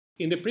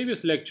In the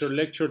previous lecture,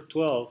 lecture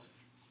 12,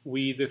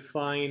 we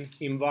defined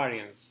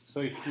invariance. So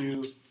if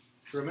you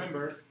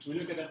remember, we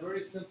look at a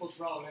very simple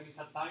problem. It's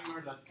a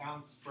timer that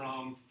counts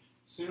from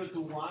 0 to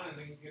 1 and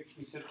then gets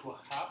reset to a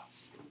half.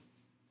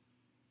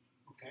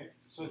 Okay,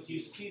 so as you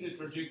see, the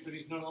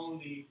trajectories not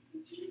only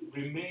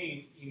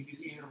remain in this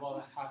interval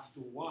a half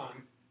to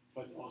 1,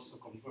 but also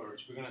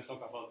converge. We're going to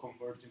talk about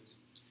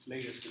convergence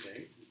later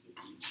today.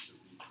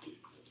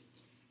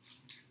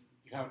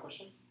 You have a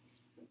question?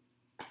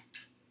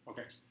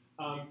 Okay.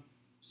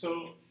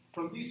 So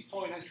from this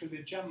point, actually,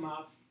 the jump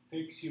map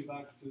takes you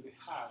back to the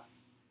half,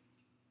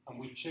 and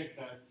we check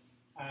that.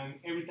 And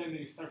every time that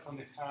you start from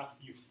the half,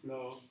 you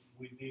flow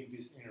within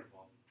this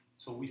interval.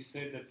 So we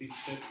said that this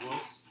set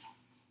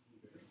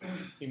was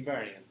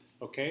invariant.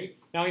 Okay.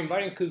 Now,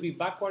 invariant could be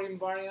backward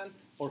invariant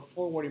or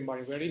forward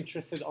invariant. We're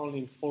interested only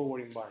in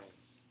forward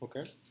invariance.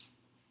 Okay.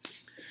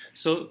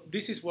 So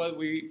this is what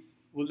we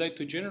would like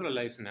to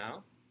generalize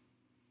now.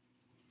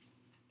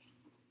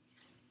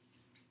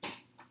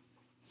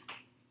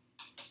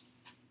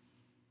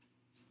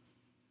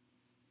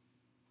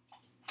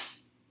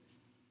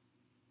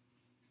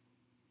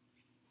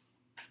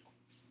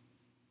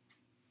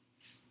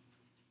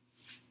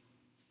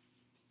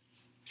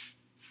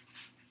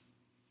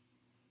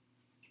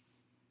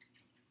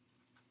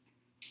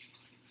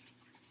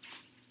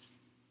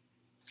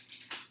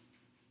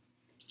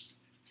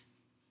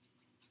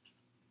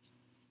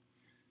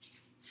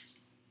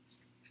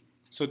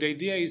 So the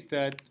idea is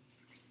that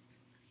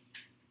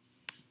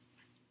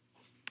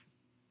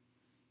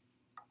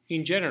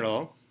in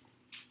general,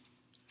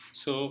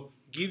 so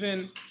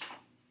given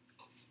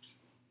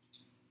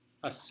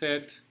a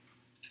set,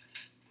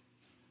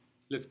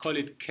 let's call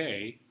it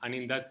K, and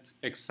in that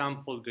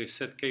example, the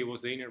set K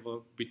was the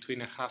interval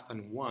between a half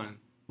and 1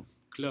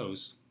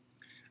 closed,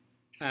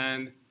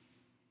 and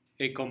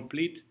a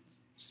complete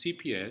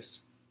CPS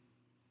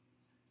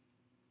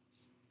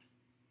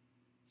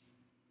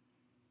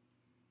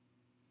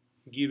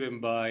given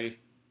by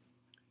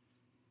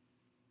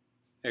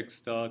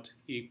x dot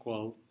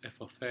equal f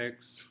of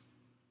x,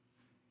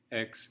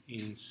 x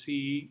in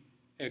C,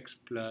 x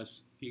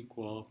plus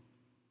equal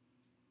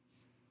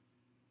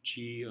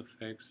g of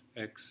x,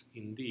 x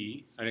in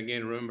D. And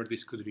again, remember,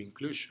 this could be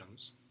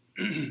inclusions.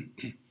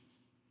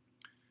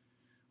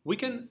 We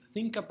can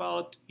think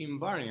about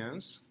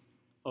invariance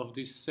of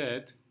this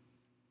set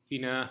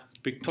in a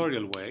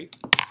pictorial way.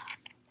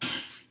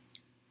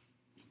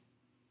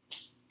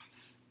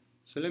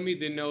 So let me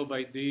denote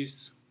by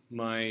this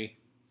my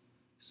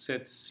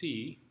set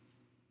C.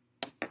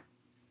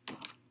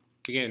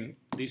 Again,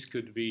 this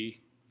could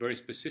be very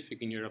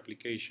specific in your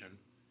application.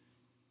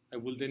 I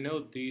will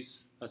denote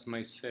this as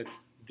my set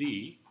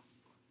D,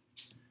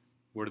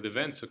 where the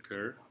events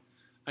occur.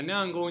 And now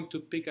I'm going to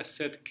pick a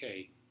set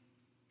K.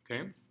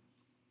 Okay?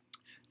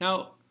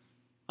 Now,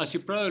 as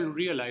you probably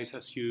realize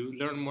as you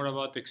learn more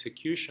about the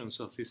executions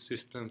of these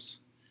systems,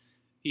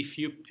 if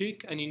you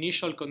pick an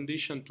initial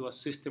condition to a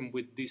system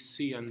with this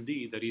C and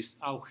D that is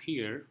out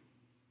here,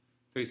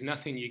 there is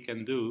nothing you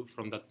can do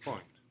from that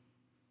point.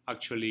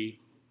 Actually,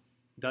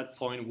 that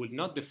point would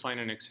not define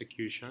an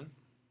execution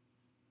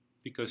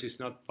because it's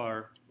not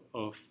part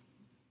of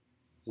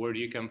where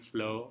you can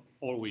flow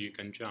or where you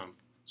can jump.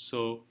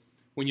 So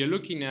when you're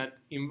looking at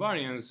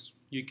invariance,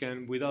 you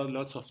can, without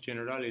lots of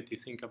generality,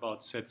 think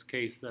about sets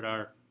Ks that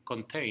are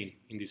contained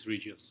in these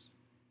regions,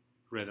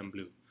 red and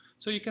blue.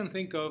 So you can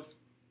think of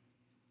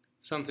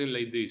something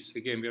like this.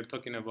 Again, we are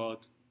talking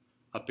about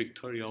a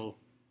pictorial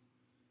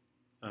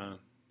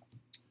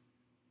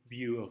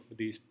view of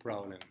this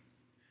problem.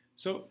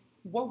 So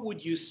what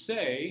would you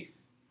say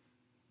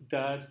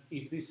that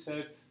if this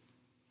set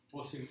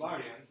was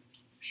invariant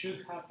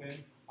should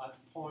happen at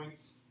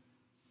points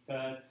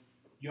that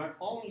you are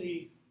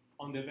only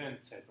on the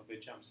event set of the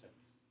jump set?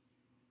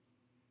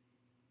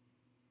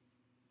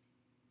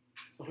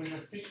 So when I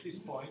pick this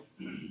point,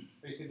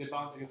 this is the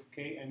boundary of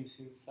K and it's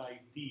inside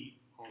D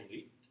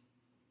only.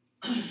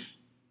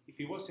 If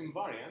it was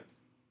invariant,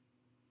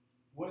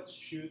 what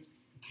should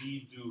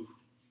G do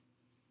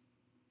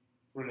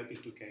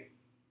relative to K?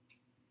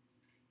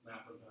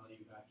 Map a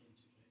value back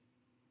into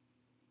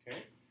K.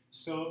 Okay,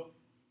 so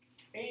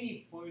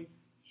any point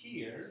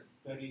here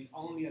that is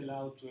only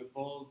allowed to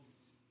evolve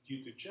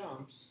due to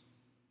jumps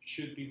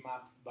should be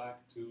mapped back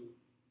to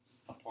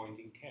a point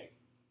in K,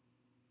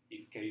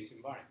 if K is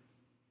invariant.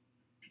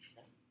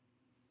 Okay?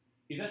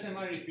 It doesn't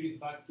matter if it is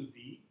back to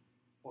D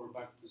or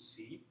back to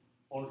C,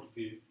 or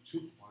the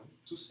two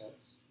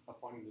sets, a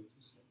point in the two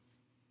sets.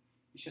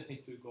 It just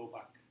needs to go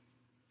back.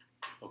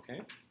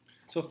 Okay?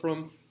 So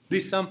from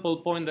this sample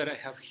point that I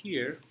have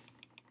here,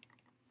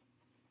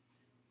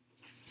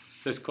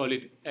 let's call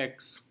it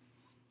X,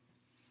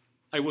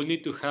 I will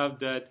need to have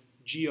that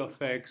G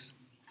of X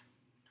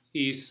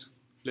is,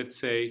 let's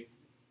say,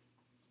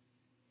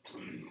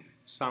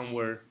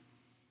 somewhere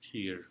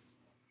here.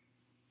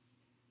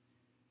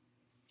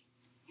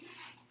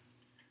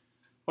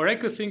 Or I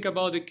could think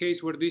about the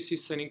case where this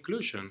is an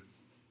inclusion.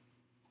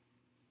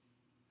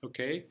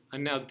 Okay,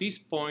 and now this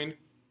point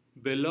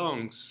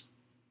belongs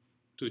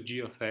to g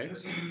of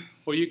x,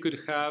 or you could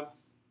have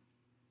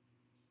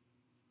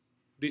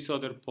this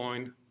other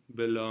point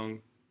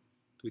belong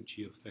to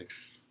g of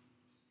x.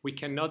 We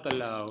cannot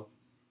allow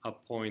a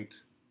point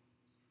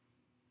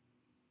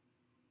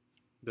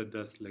that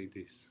does like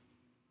this.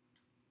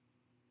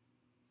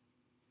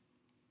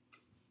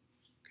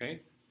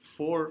 Okay?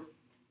 For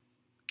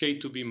k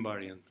to be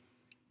invariant.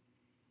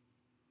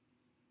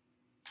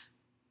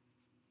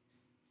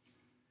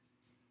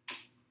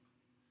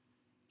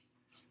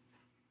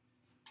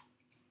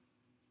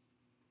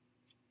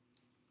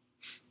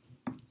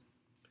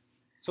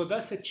 So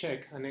that's a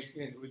check, and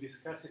again, we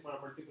discussed it for a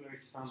particular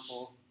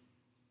example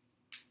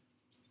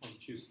on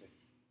Tuesday.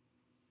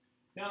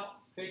 Now,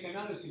 take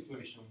another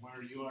situation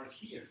where you are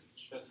here,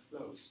 just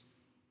flows.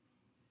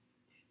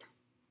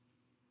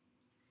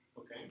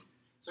 Okay?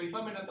 So if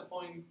I'm at a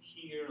point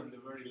here on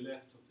the very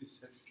left of this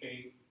set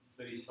K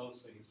that is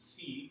also in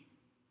C,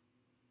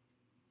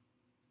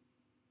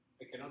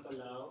 I cannot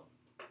allow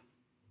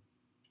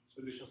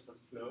solutions that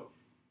flow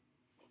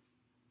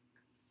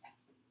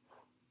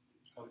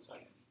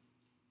outside.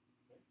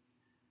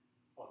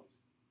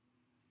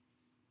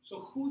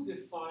 So who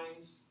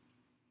defines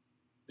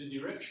the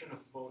direction of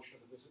motion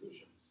of the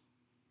solutions?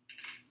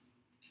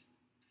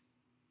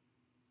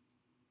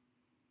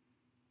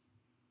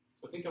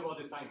 So think about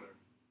the timer.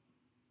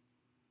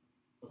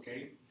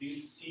 Okay,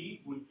 this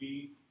C will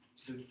be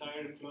the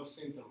entire closed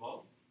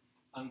interval,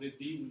 and the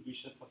D will be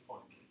just a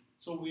point.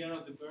 So we are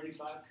at the very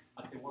back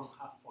at the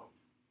 1/2 point.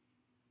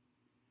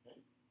 Okay?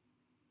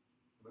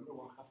 Remember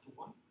 1/2 to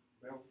 1?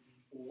 We are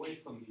away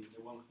from the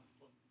 1/2 point.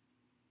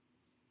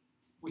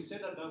 We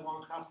said that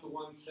 1/2 to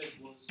 1 set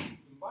was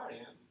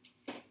invariant.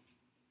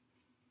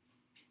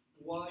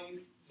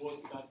 Why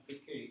was that the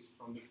case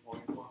from the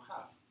point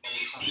 1/2?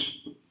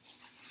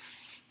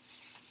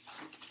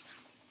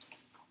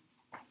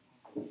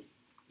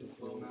 The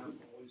flow map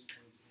always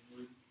points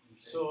inward.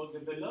 So the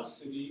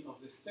velocity of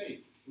the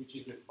state, which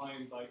is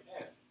defined by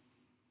f,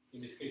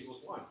 in this case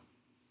was 1.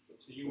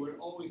 So you were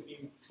always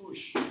being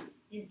pushed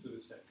into the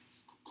set.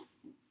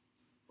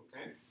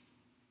 Okay?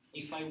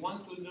 If I want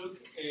to look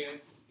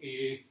at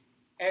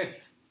f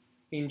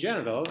in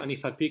general, and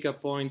if I pick a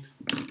point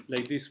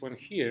like this one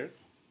here,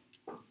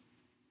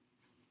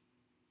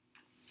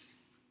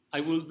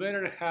 I will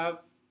better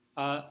have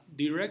a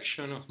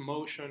direction of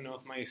motion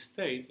of my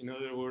state, in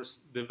other words,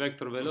 the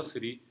vector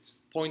velocity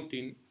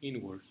pointing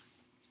inward.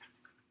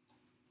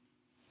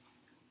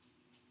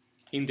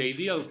 In the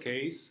ideal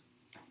case,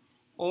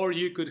 or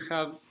you could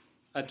have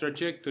a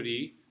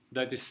trajectory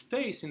that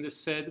stays in the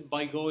set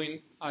by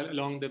going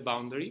along the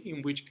boundary,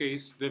 in which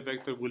case the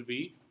vector will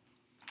be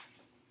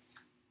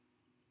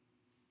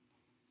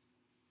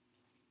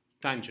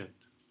tangent.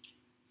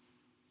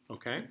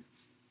 Okay?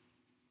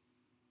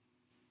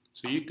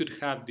 So you could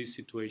have this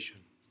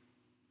situation.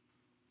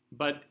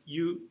 But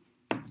you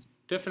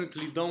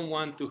definitely don't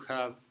want to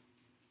have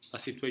a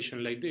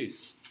situation like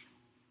this,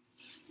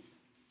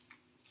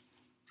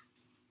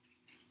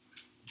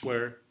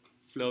 where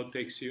flow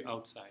takes you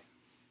outside.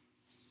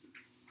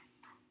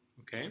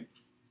 Okay?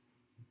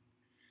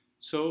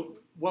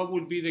 So what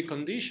would be the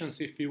conditions,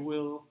 if you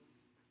will,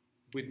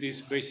 with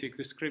this basic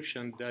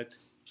description that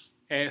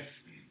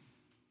F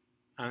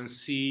and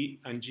C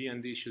and G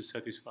and D should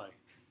satisfy?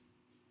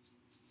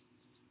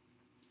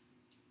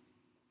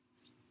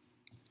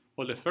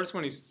 Well, the first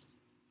one is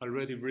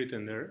already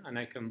written there, and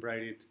I can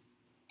write it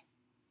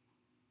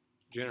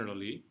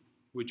generally,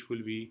 which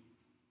will be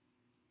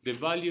the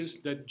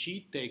values that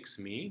G takes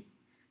me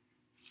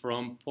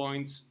from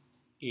points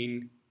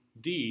in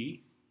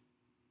D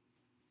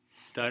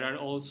that are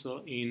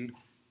also in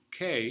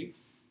K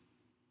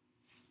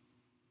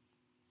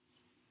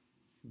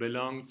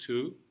belong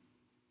to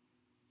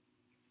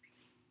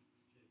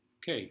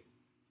K.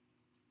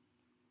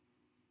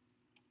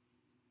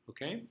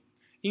 Okay?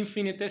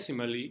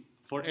 Infinitesimally,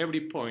 for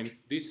every point,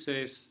 this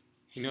says,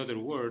 in other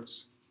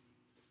words,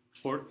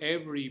 for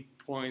every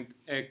point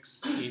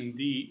X in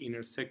D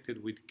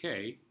intersected with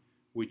K,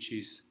 which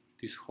is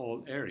this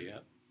whole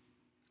area,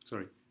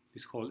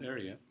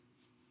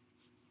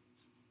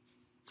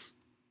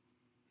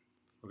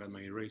 forgot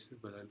my eraser,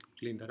 but I'll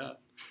clean that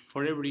up.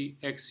 For every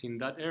X in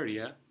that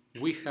area,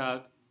 we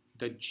have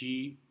that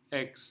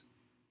Gx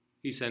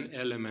is an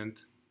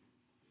element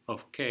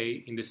of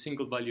K in the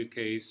single value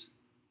case,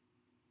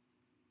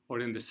 or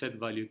in the set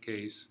value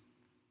case,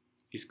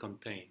 is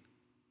contained.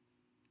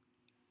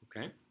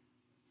 Okay?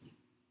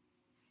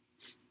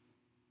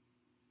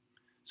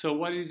 So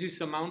what is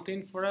this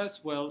amounting for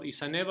us? Well,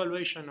 it's an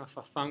evaluation of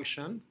a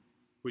function,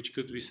 which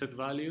could be set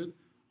valued,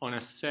 on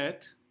a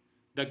set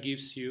that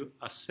gives you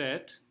a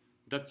set.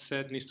 That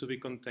set needs to be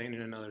contained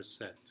in another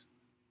set.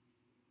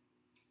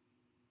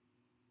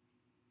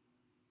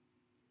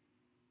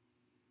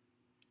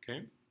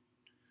 Okay?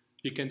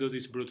 You can do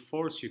this brute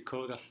force. You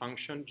code a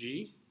function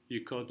G.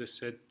 You code the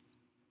set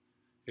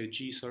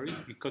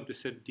you code the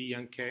set D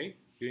and K.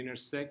 You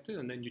intersect it,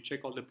 and then you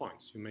check all the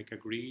points. You make a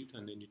grid,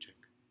 and then you check.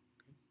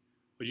 Okay?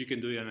 Or you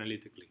can do it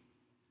analytically.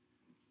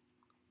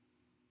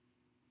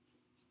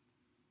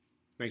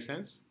 Make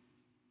sense?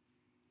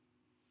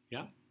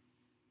 Yeah?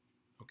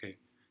 Okay.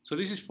 So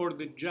this is for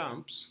the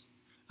jumps.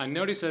 And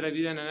notice that I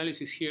did an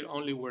analysis here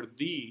only where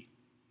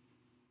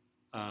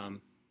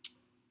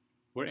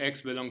where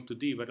x belongs to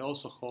D, but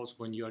also holds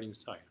when you are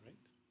inside, right?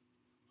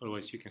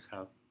 Otherwise you can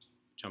have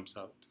jumps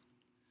out.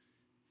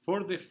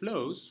 For the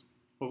flows,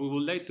 what we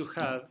would like to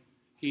have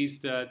is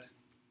that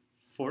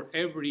for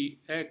every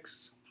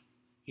x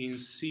in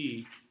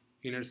C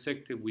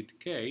intersected with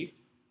K,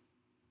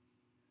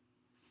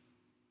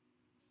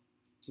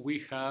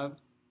 we have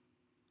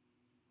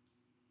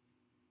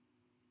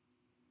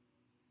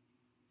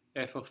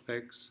f of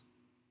x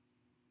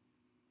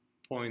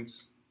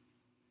points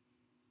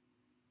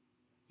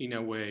in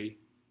a way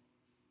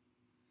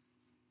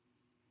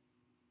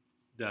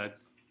that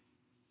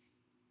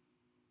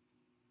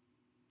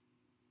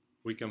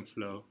we can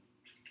flow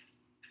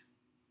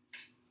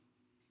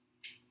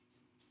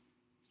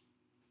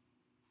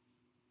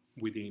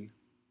within,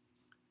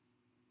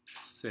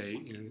 say,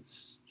 in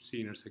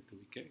C intersected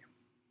with K.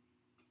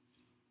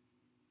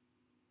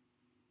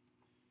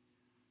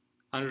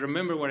 And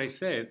remember what I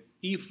said,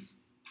 if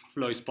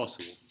flow is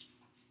possible.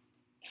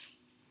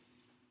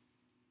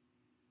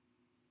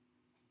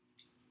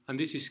 And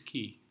this is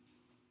key.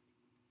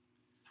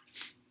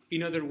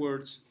 In other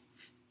words,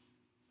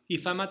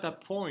 if I'm at a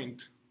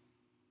point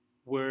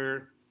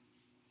where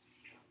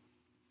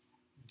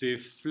the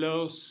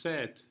flow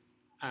set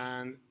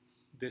and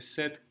the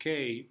set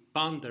K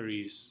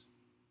boundaries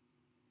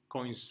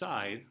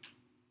coincide,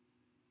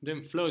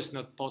 then flow is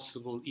not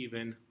possible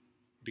even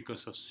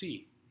because of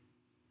C.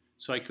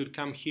 So I could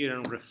come here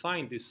and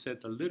refine this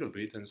set a little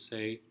bit and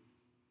say,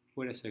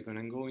 wait a second,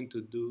 I'm going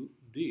to do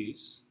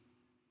this.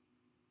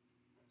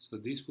 So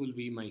this will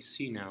be my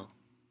C now.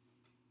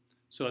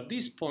 So at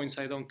these points,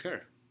 I don't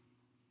care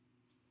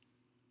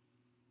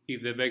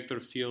if the vector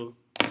field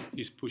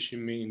is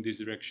pushing me in this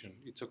direction.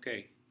 It's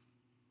okay.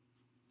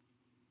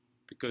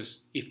 Because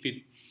if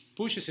it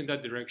pushes in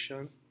that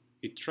direction,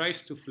 it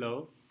tries to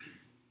flow.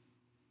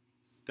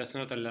 That's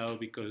not allowed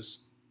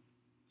because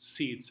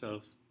C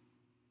itself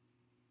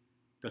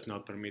does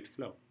not permit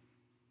flow.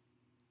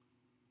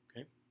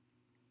 Okay?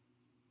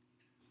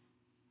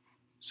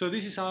 So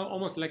this is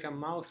almost like a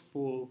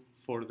mouthful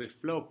for the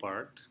flow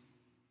part.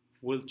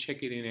 We'll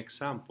check it in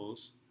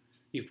examples.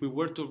 If we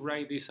were to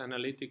write this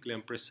analytically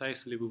and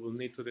precisely, we will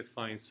need to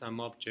define some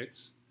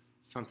objects,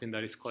 something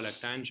that is called a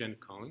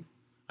tangent cone,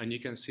 and you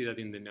can see that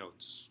in the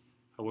notes.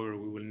 However,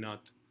 we will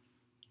not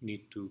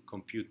need to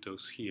compute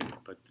those here,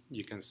 but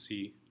you can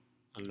see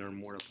and learn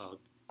more about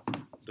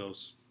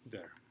those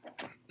there.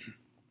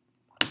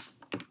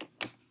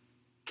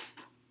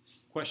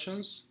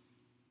 Questions?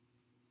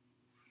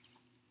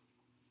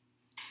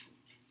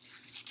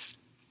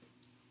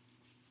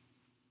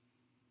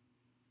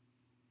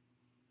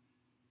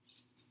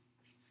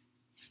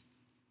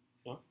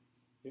 Yeah?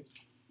 Yes?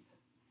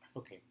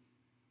 Okay.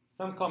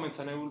 Some comments,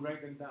 and I will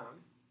write them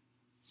down.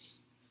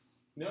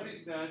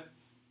 Notice that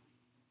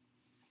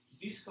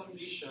this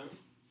condition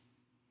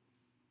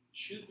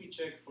should be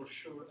checked for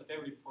sure at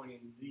every point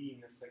in D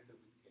intersected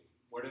with K.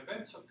 Where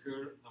events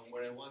occur and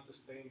where I want to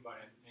stay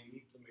invariant, I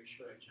need to make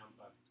sure I jump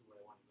back to where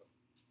I want to go.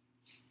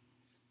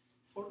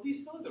 For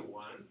this other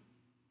one,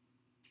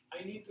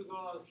 I need to go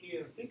out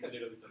here and think a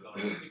little bit about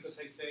it because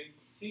I say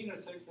C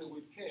intersected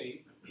with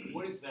K,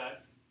 what is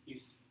that?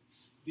 Is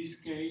this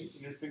K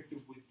intersected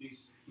with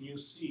this new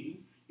C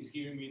is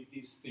giving me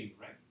this thing,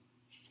 right?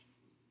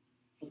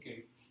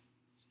 Okay.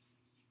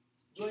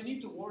 Do I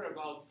need to worry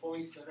about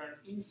points that are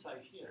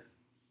inside here?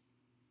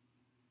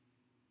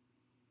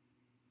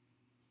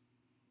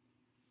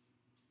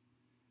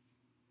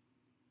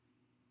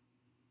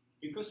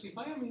 Because if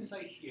I am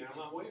inside here,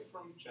 I'm away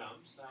from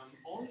jumps, I'm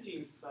only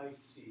inside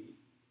C,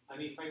 and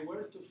if I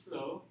were to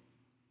flow,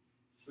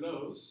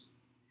 flows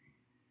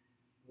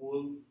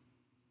will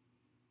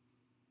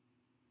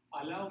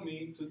allow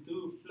me to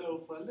do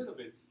flow for a little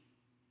bit,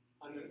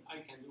 and then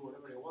I can do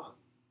whatever I want.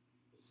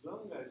 As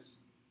long as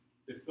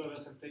the flow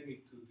doesn't take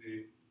me to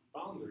the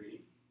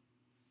boundary,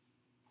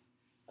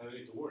 I don't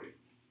need to worry.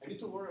 I need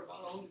to worry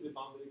about only the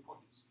boundary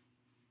points.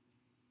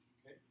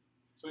 Okay?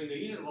 So in the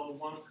interval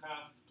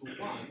 1/2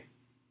 to 1,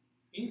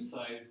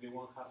 inside the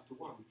 1/2 to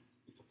 1,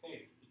 it's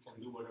okay. It can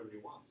do whatever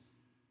it wants.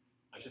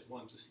 I just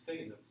want to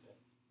stay in that set.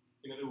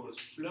 In other words,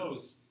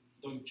 flows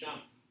don't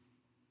jump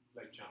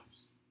like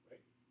jumps, right?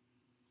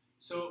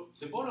 So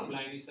the bottom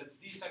line is that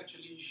this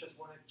actually you just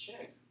want to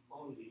check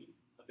only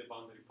at the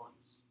boundary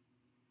points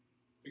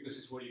because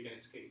it's where you can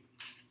escape.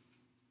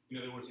 In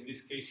other words, in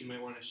this case, you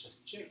might want to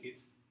just check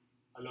it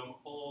along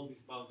all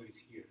these boundaries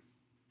here.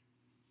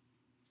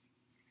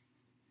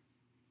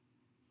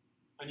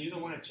 And you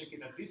don't want to check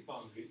it at these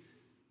boundaries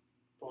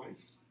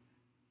points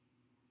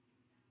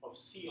of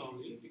C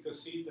only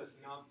because C does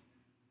not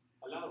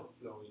allow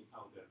flowing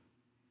out there.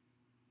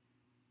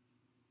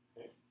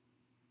 Okay?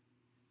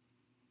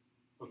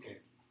 Okay.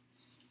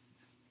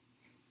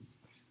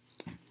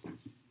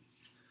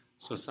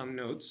 So some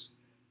notes.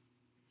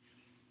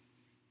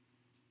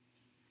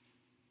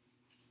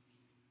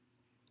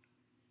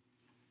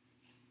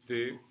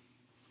 the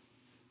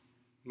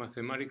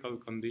mathematical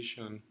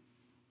condition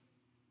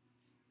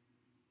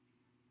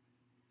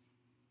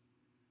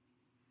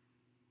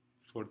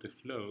for the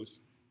flows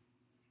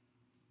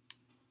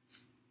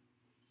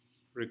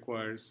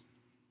requires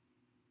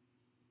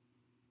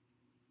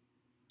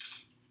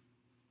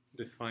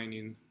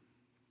defining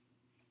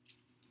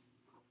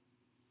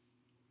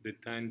the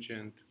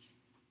tangent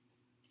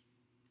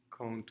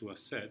cone to a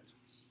set.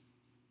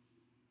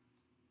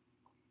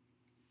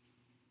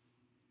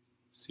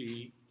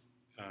 See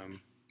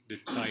the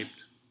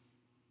typed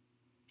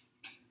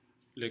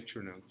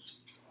lecture notes.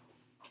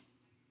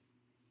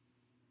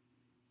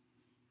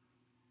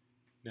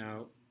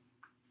 Now,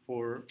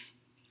 for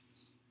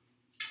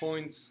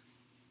points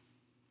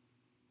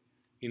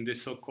in the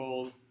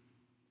so-called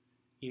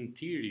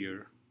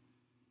interior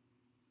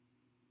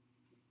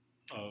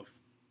of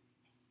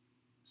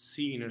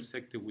C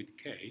intersected with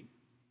K,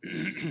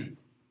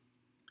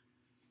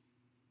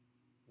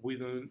 we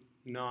do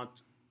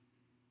not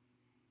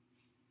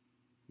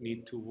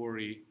need to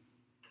worry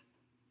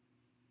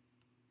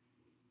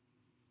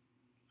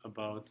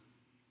about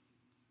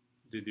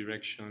the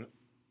direction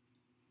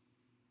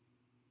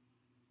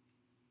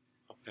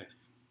of F.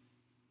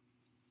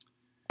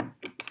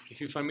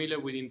 If you're familiar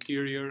with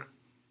interior,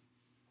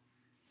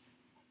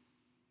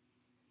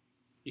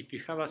 if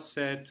you have a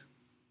set,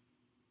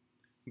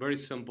 very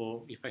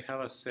simple, if I have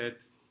a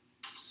set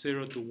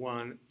 0 to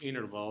 1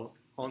 interval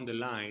on the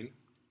line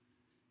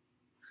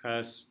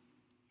has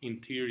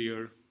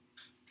interior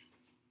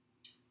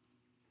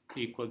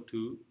equal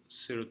to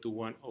 0 to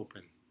 1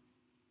 open.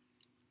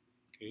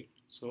 Okay,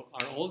 so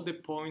are all the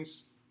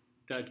points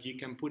that you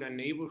can put a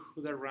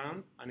neighborhood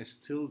around and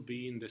still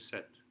be in the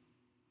set.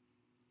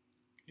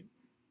 Okay.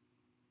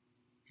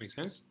 Make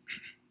sense?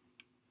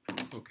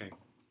 Okay.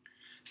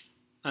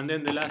 And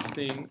then the last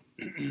thing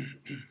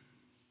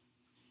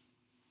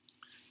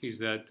is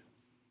that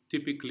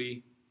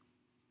typically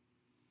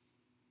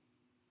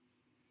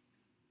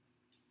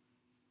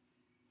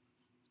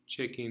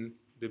checking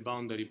the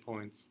boundary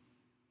points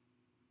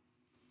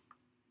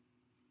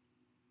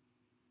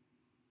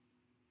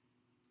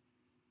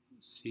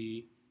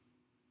C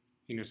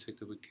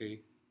intersected with K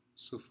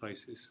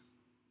suffices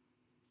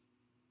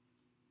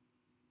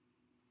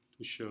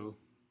to show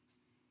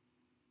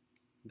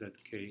that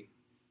K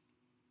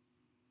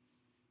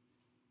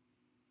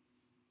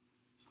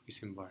is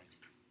invariant.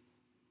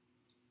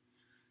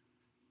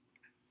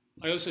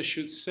 I also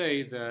should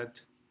say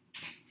that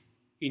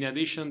in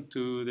addition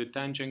to the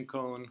tangent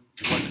cone,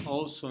 one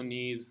also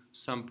needs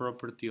some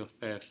property of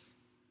F,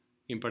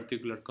 in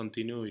particular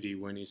continuity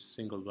when it's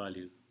single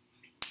valued.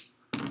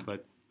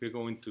 But we're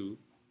going to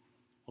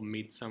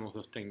omit some of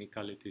those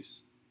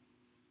technicalities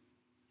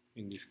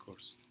in this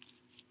course.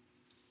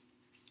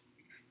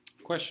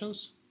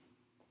 Questions?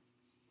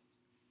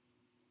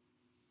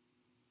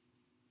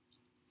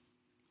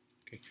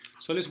 Okay,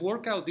 so let's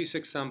work out this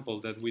example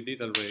that we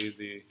did already,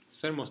 the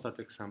thermostat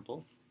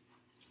example.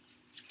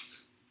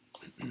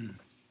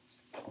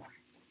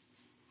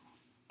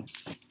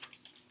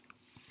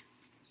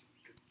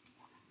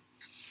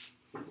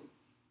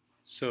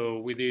 So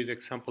we did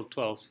example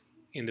 12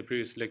 in the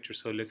previous lecture,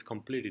 so let's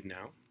complete it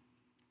now.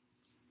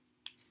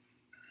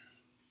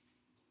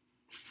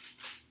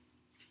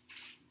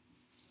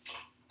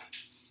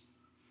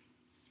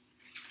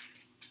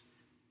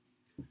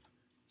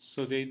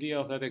 So the idea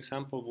of that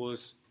example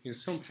was, in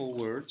simple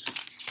words,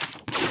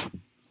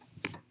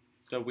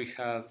 that we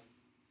have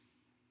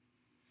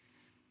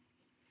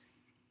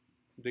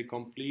the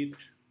complete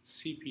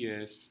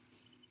CPS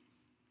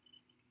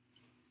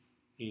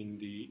in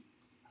the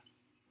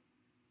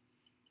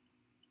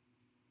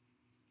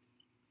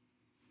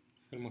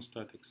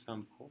thermostat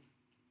example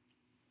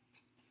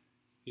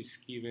is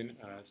given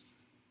as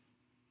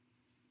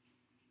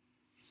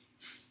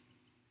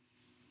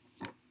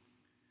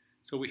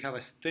so we have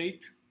a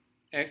state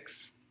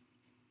X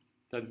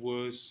that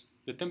was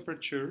the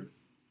temperature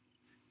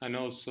and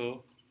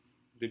also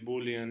the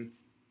Boolean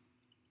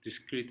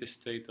discrete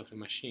state of the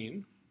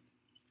machine,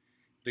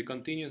 the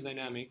continuous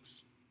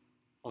dynamics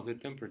of the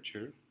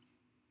temperature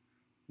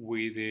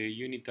with a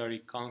unitary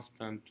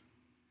constant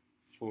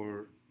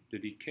for the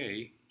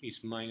decay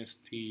is minus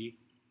T,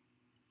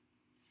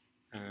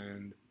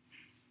 and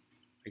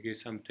I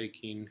guess I'm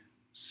taking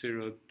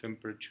 0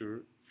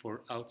 temperature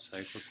for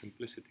outside for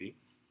simplicity.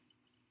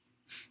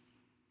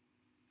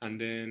 And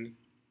then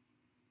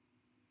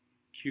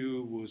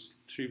Q was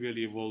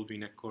trivially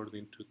evolving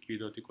according to Q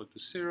dot equal to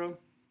 0.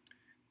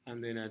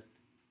 And then at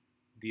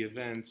the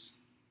events,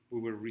 we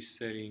were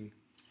resetting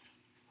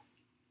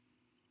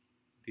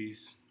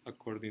these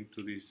according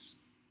to these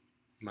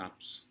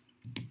maps.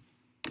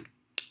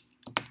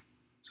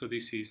 So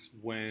this is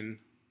when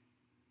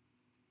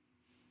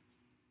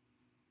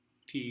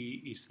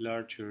T is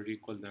larger or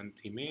equal than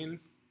T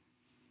min,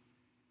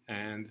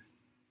 and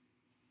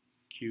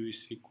Q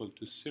is equal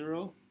to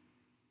 0,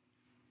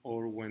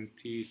 or when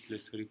T is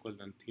less or equal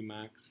than T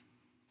max,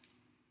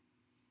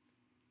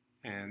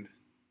 and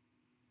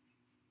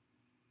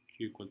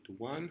Q equal to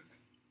 1.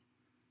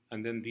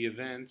 And then the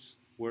events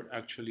were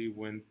actually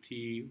when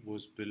t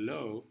was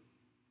below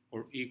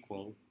or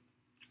equal,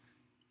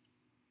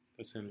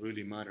 doesn't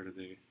really matter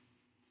the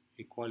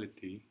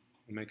equality,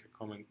 I'll make a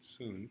comment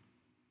soon,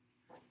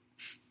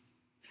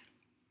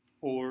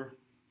 or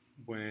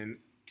when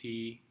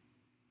t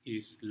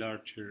is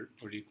larger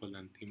or equal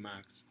than t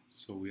max,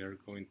 so we are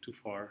going too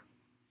far,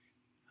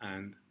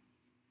 and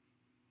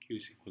q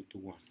is equal to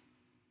 1.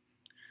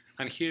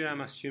 And here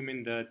I'm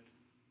assuming that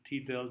t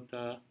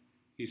delta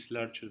is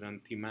larger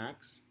than t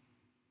max,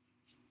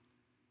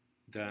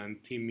 then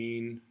t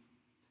mean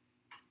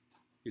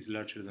is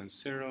larger than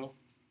 0,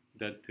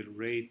 that the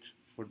rate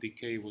for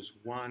decay was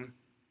 1,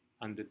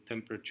 and the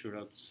temperature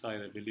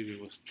outside, I believe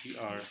it was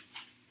Tr,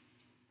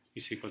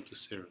 is equal to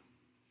 0.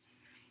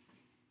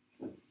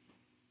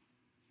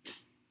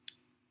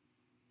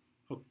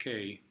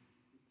 Okay.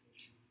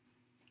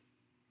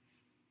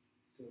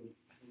 So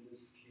in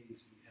this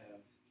case, we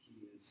have T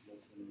is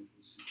less than or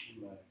equal to T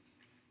max.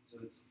 So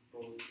it's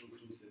both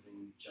inclusive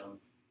in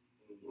jump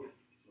in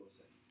flow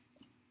set.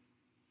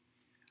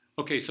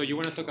 Okay, so you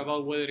want to talk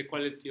about whether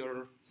equality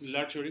or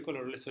larger or equal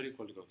or less or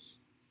equal goes?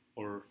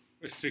 Or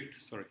strict,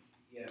 sorry.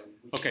 Yeah,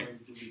 okay.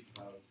 Do we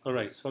all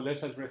right, so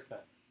let's address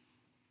that.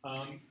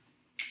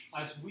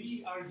 As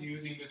we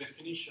argued in the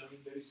definition,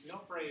 there is no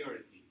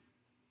priority.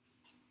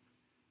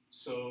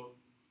 So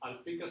I'll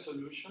pick a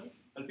solution,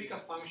 I'll pick a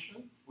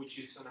function which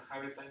is on a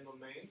hybrid time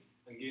domain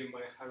and given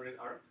by a hybrid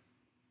arc,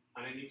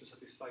 and I need to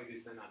satisfy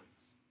these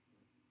dynamics.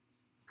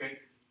 Okay?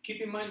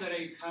 Keep in mind that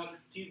I have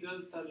T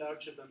delta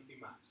larger than T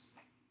max.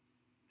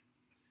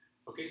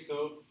 Okay,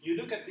 so you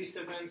look at this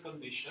event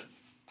condition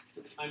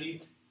and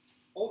it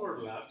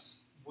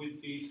overlaps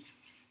with this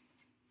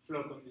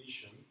flow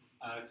condition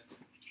at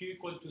q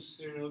equal to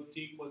 0,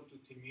 t equal to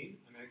t min,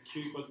 and at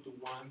q equal to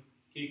 1,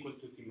 t equal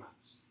to t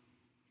max.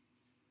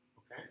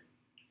 Okay?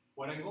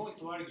 What I'm going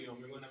to argue, and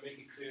we're going to make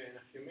it clear in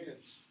a few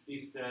minutes,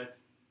 is that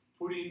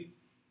putting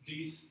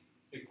this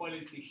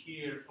equality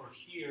here or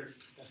here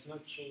does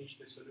not change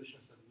the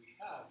solutions that we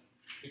have,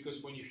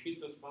 because when you hit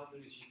those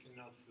boundaries, you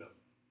cannot flow.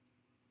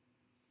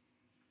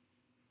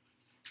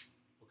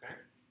 Okay?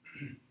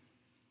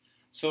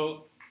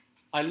 So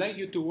I'd like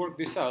you to work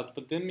this out,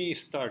 but let me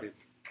start it.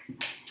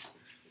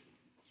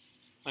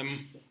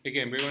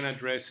 Again, we're going to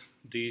address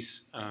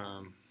this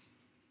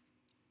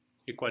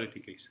equality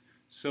case.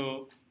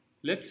 So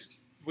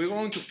we're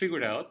going to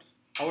figure out,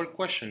 our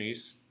question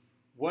is,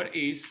 what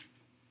is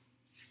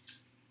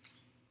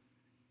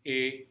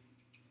a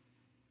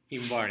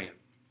invariant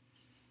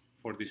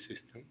for this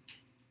system?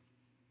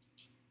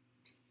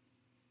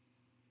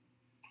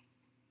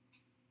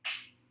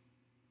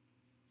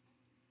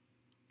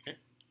 Okay,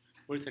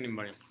 what is an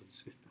invariant for the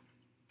system?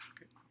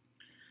 Okay,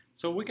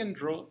 so we can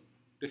draw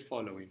the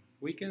following.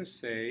 We can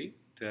say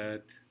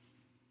that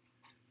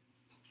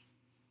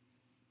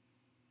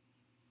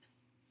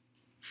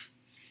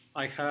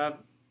I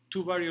have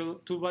two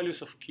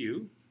values of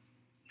q,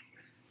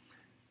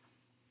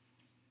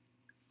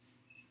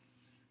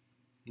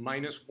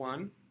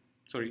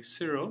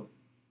 -0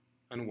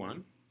 and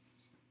 1.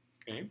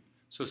 Okay,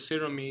 so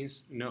 0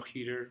 means no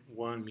heater,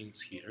 1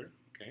 means heater.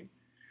 Okay,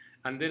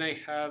 and then I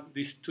have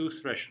these two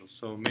thresholds.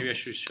 So maybe I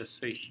should just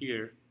say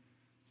here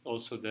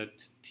also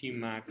that T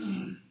max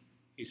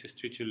is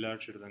strictly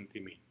larger than T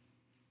min.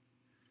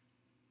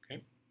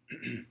 Okay,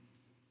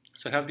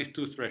 so I have these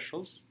two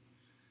thresholds.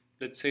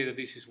 Let's say that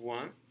this is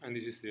one and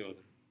this is the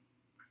other.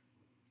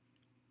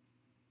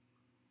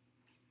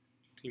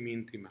 T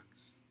min, T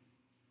max.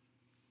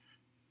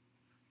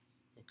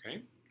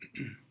 Okay.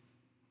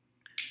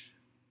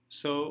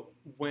 So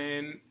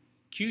when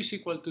q is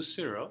equal to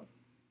 0,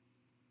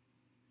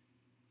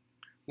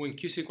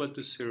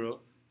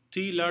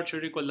 T larger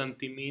or equal than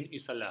T min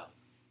is allowed.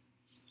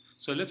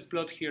 So let's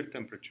plot here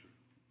temperature.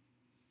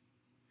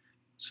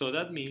 So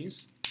that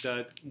means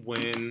that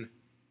when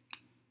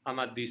I'm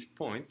at this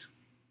point,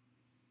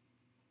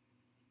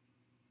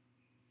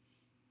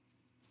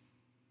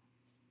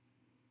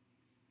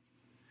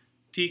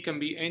 T can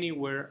be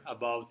anywhere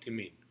above T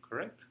min,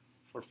 correct?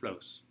 For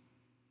flows.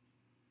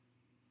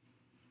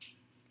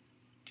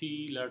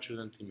 T larger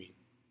than T min.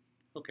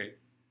 Okay,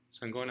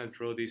 so I'm going to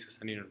draw this as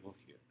an interval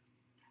here.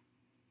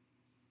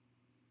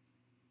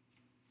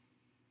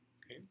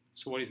 Okay,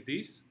 so what is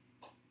this?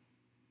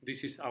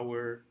 This is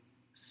our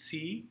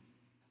C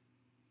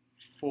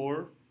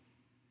for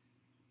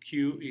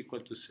Q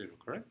equal to 0,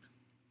 correct?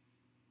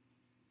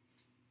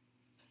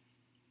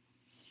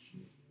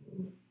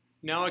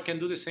 Now I can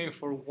do the same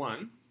for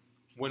 1.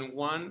 When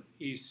 1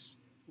 is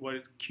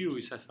what Q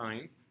is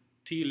assigned,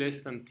 T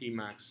less than T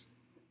max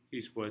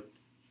is what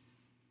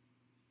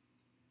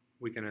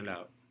we can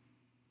allow.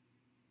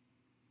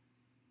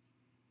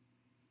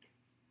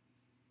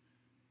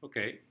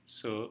 Okay,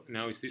 so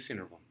now it's this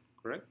interval,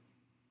 correct?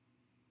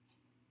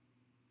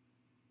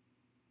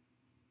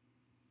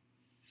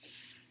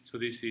 So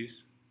this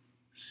is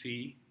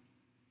C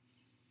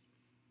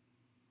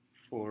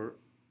for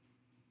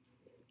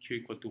Q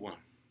equal to 1.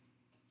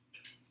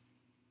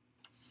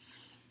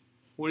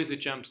 Where is the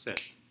jump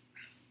set?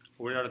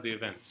 Where are the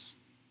events?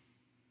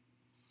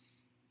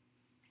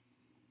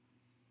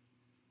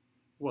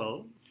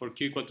 Well, for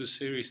q equal to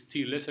 0 is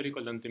t less or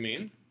equal than t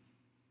min.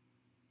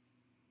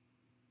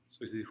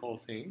 So it's the whole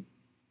thing.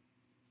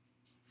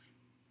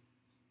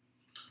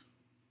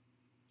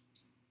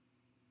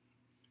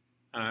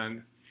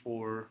 And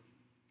for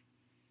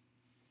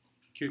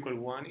q equal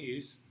 1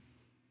 is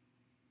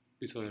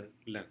this other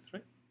length,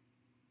 right?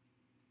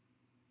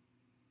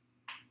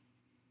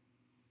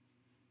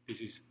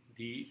 This is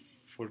d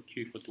for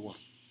q equal to 1.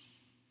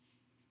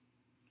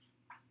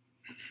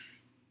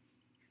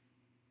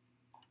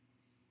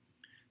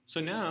 So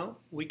now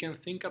we can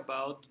think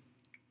about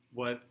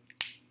what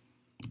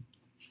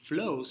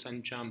flows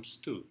and jumps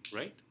do,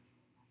 right?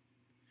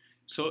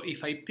 So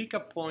if I pick a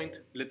point,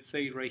 let's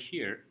say right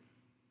here,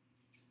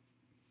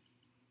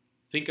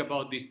 think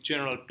about this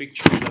general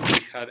picture that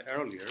we had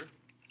earlier,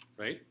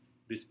 right?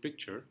 This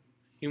picture.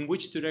 In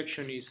which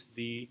direction is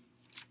the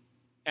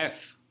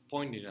f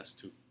pointing us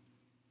to?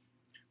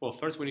 Well,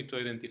 first we need to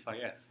identify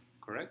f,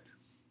 correct?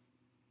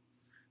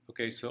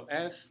 Okay, so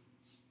f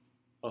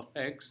of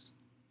x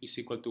is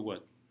equal to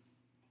what?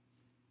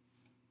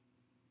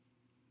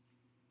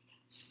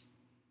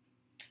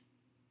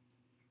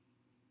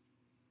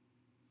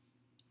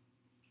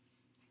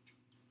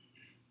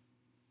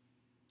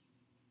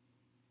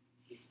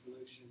 The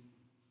solution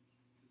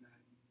to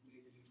that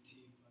negative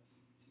t plus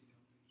t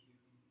delta q.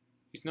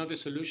 It's not the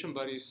solution,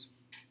 but it's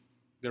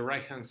the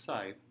right-hand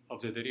side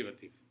of the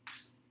derivative.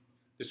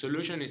 The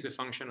solution is the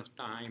function of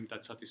time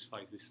that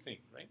satisfies this thing,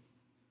 right?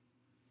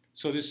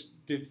 So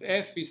the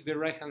f is the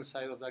right-hand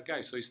side of that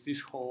guy, so it's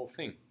this whole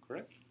thing,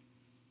 correct?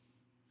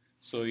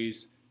 So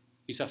it's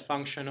a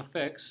function of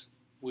x,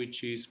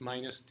 which is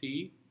minus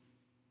t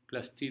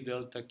plus t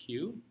delta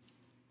q,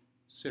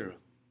 0.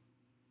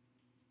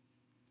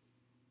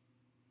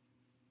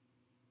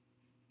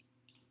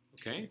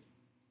 Okay?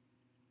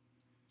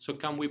 So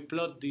can we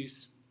plot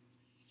this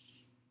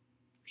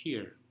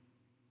here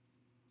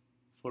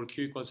for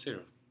q equals 0?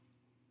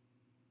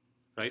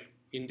 Right?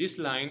 In this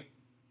line,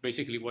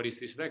 basically, what is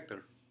this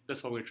vector?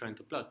 That's what we're trying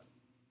to plot.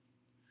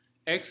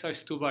 X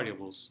has two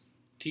variables,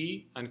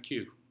 t and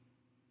q.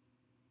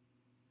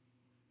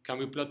 Can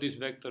we plot this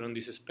vector on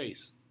this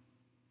space?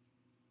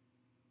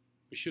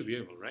 We should be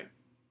able, right?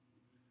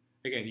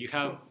 Again, you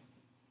have,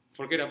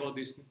 forget about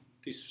this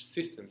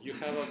system. You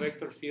have a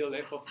vector field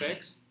f of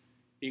x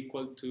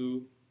equal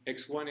to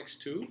x1,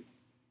 x2.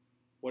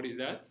 What is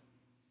that?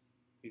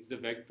 It's the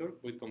vector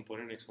with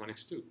component x1,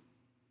 x2.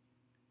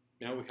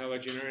 Now we have a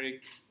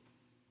generic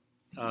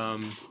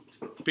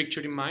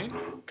picture in mind.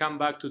 Come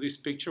back to this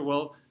picture.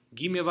 Well,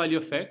 give me a value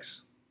of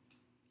x.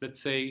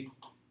 Let's say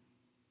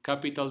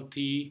capital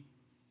T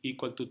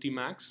equal to T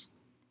max,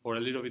 or a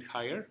little bit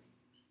higher.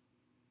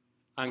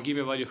 And give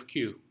a value of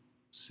q,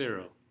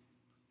 0.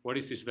 What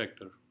is this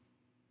vector?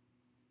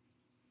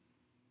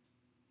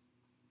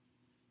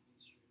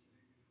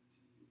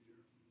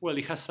 Well,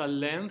 it has a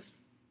length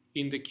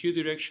in the q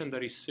direction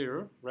that is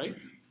 0, right?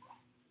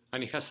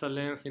 And it has a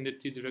length in the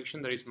t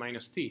direction that is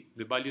minus t.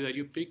 The value that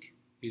you pick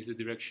is the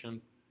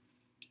direction,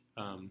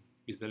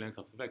 is the length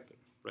of the vector,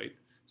 right?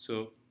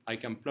 So I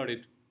can plot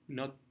it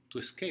not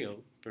to scale,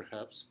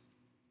 perhaps,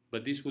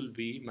 but this will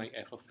be my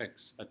f of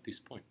x at this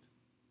point.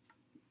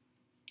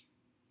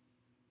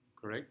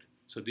 Correct?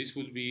 So this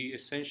will be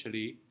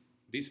essentially,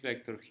 this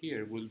vector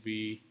here will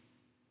be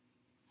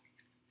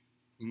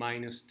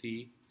minus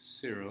t,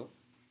 0,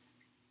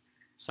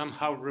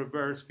 somehow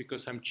reversed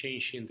because I'm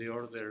changing the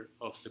order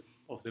of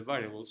the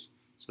variables.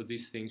 So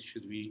these things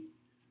should be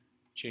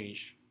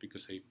changed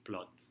because I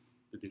plot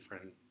the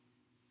different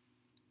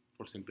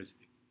for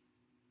simplicity.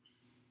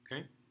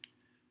 Okay?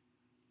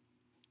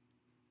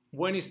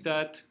 When is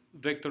that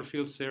vector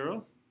field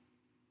 0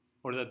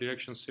 or that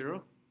direction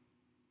 0?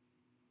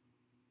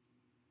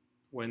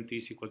 When t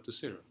is equal to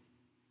 0,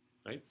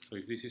 right? So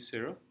if this is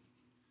 0,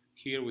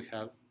 here we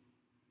have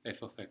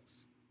f of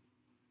x,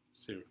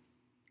 0.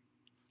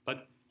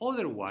 But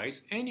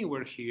otherwise,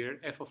 anywhere here,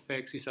 f of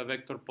x is a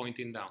vector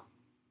pointing down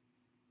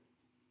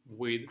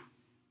with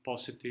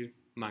positive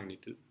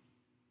magnitude.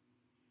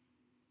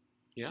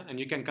 Yeah, and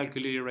you can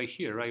calculate it right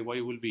here, right? What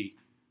it will be?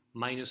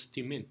 Minus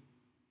t min,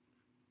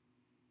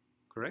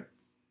 correct?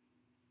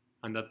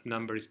 And that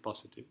number is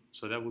positive,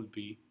 so that will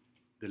be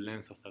the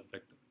length of that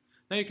vector.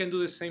 Now you can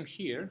do the same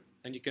here,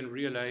 and you can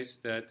realize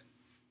that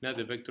now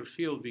the vector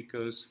field,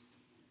 because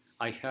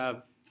I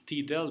have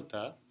t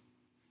delta,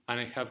 and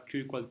I have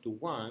q equal to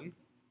 1,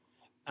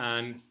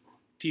 and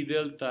t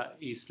delta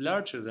is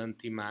larger than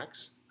t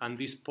max, and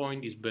this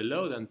point is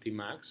below than t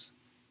max,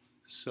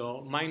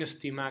 so minus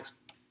t max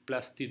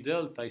plus t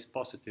delta is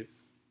positive.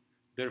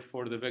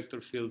 Therefore, the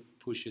vector field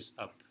pushes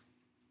up.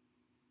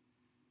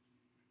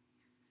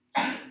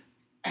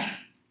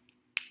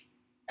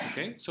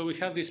 Okay, so we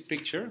have this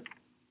picture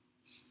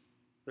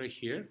right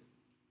here,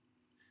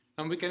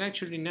 and we can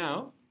actually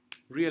now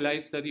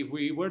realize that if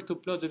we were to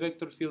plot the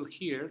vector field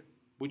here,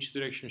 which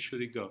direction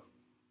should it go?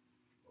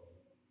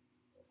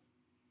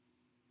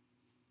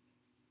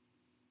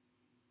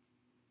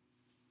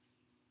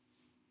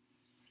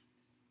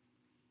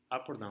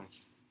 Up or down?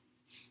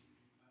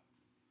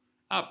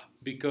 Up,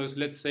 because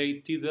let's say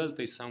T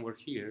delta is somewhere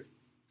here.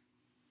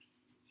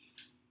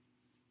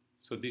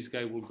 So this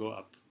guy will go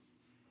up.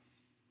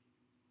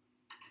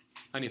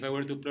 And if I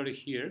were to plot it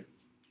here,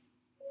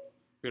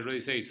 we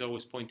already say it's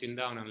always pointing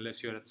down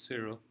unless you're at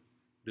 0,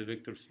 the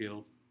vector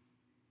field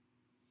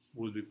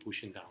will be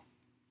pushing down.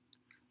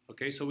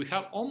 Okay, so we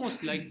have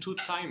almost like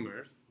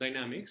two-timer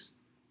dynamics,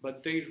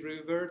 but they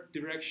revert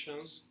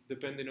directions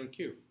depending on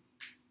Q,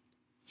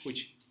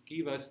 which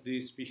give us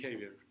this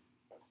behavior.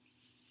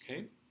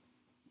 Okay,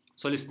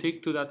 so let's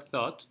stick to that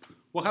thought.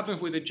 What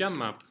happens with the jump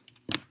map?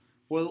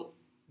 Well,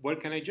 where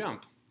can I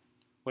jump?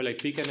 Well, I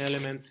pick an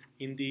element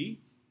in D,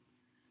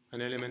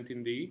 and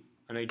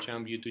I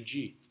jump U to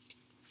G.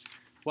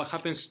 What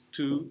happens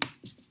to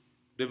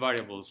the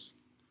variables?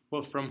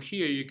 Well, from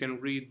here you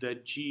can read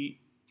that G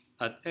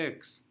at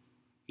X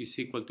is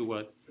equal to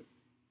what?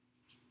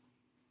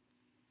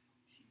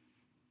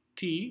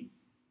 T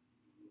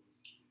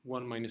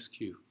 1 minus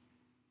Q.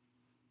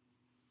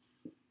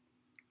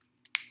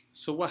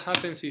 So what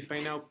happens if I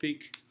now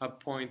pick a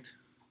point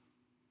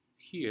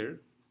here,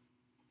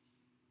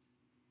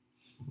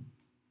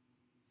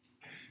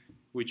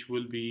 which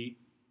will be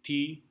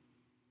T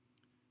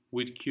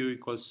with Q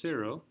equals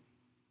 0?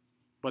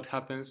 What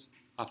happens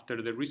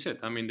after the reset?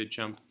 I mean the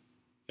jump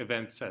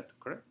event set,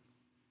 correct?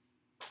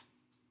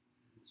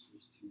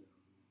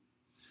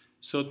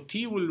 So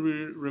T will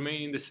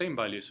remain in the same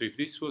value. So if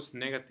this was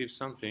negative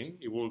something,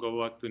 it will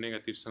go back to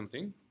negative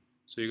something.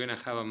 So you're going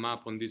to have a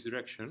map on this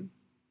direction.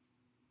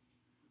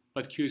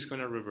 But Q is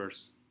going to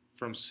reverse.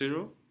 From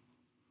 0,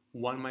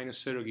 1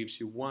 minus 0 gives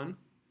you 1.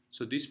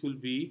 So this will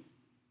be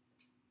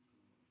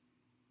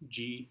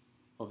G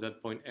of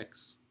that point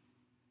X.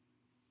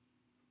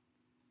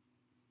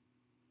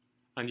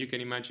 And you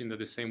can imagine that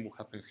the same will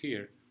happen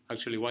here.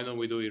 Actually, why don't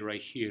we do it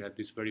right here at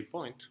this very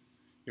point?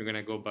 You're going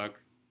to go back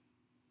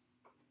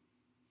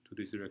to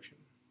this direction.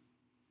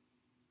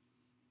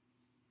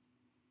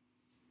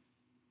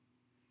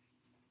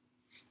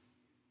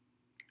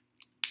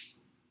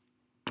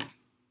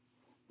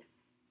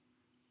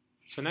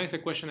 So now the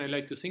question I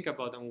like to think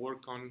about and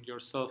work on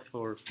yourself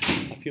for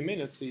a few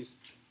minutes is,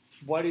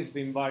 what is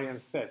the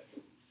invariant set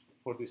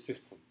for this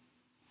system?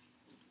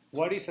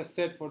 What is a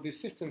set for this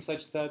system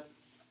such that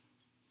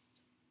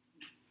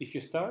if you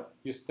start,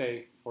 you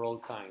stay for all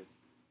time?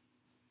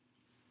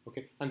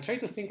 Okay, and try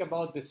to think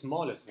about the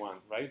smallest one,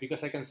 right?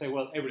 Because I can say,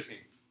 well, everything.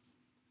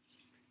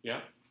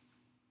 Yeah?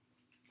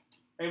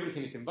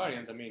 Everything is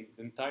invariant. I mean,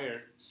 the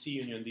entire C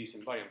union D is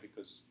invariant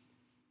because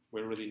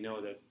we already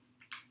know that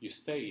you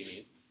stay in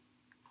it.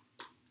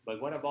 But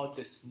what about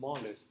the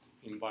smallest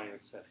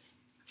invariant set?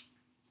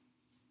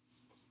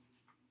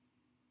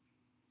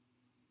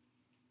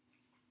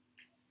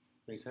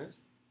 Make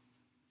sense?